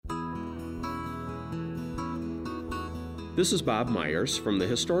This is Bob Myers from the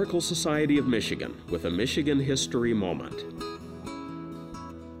Historical Society of Michigan with a Michigan History Moment.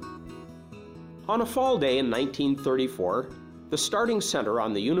 On a fall day in 1934, the starting center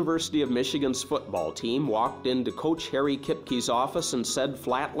on the University of Michigan's football team walked into Coach Harry Kipke's office and said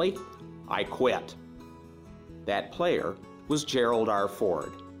flatly, "I quit." That player was Gerald R.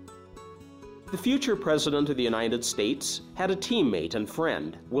 Ford. The future President of the United States had a teammate and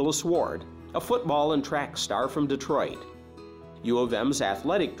friend, Willis Ward, a football and track star from Detroit. U of M's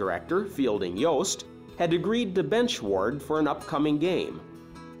athletic director, Fielding Yost, had agreed to bench Ward for an upcoming game.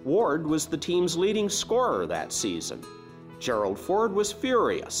 Ward was the team's leading scorer that season. Gerald Ford was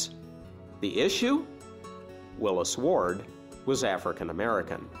furious. The issue? Willis Ward was African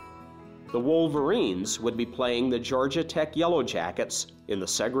American. The Wolverines would be playing the Georgia Tech Yellow Jackets in the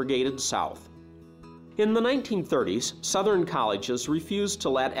segregated South. In the 1930s, Southern colleges refused to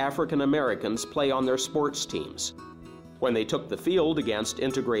let African Americans play on their sports teams. When they took the field against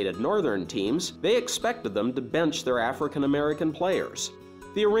integrated Northern teams, they expected them to bench their African American players.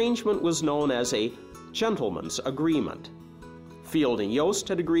 The arrangement was known as a gentleman's agreement. Fielding Yost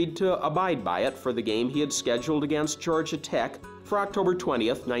had agreed to abide by it for the game he had scheduled against Georgia Tech for October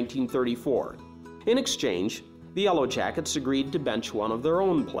 20th, 1934. In exchange, the Yellow Jackets agreed to bench one of their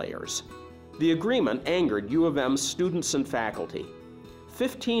own players. The agreement angered U of M's students and faculty.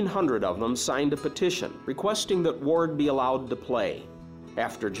 1,500 of them signed a petition requesting that Ward be allowed to play.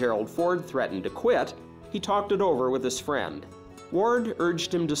 After Gerald Ford threatened to quit, he talked it over with his friend. Ward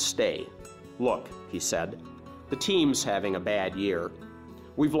urged him to stay. "Look," he said, "the team's having a bad year.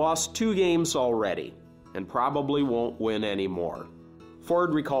 We've lost 2 games already and probably won't win any more."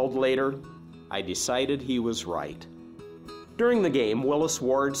 Ford recalled later, "I decided he was right." During the game, Willis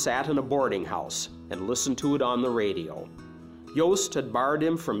Ward sat in a boarding house and listened to it on the radio. Yost had barred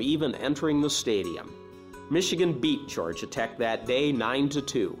him from even entering the stadium. Michigan beat Georgia Tech that day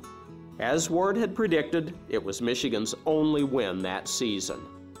 9-2. As Ward had predicted, it was Michigan's only win that season.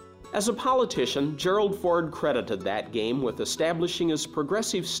 As a politician, Gerald Ford credited that game with establishing his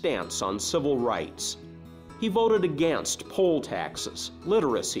progressive stance on civil rights. He voted against poll taxes,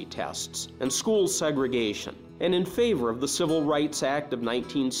 literacy tests, and school segregation, and in favor of the Civil Rights Act of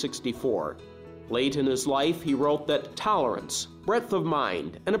 1964. Late in his life, he wrote that tolerance, breadth of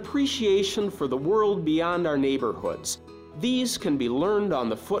mind, and appreciation for the world beyond our neighborhoods, these can be learned on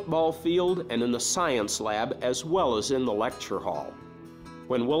the football field and in the science lab as well as in the lecture hall.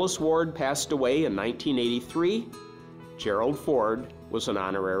 When Willis Ward passed away in 1983, Gerald Ford was an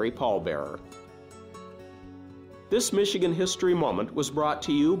honorary pallbearer. This Michigan History Moment was brought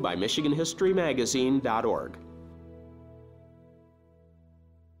to you by MichiganHistoryMagazine.org.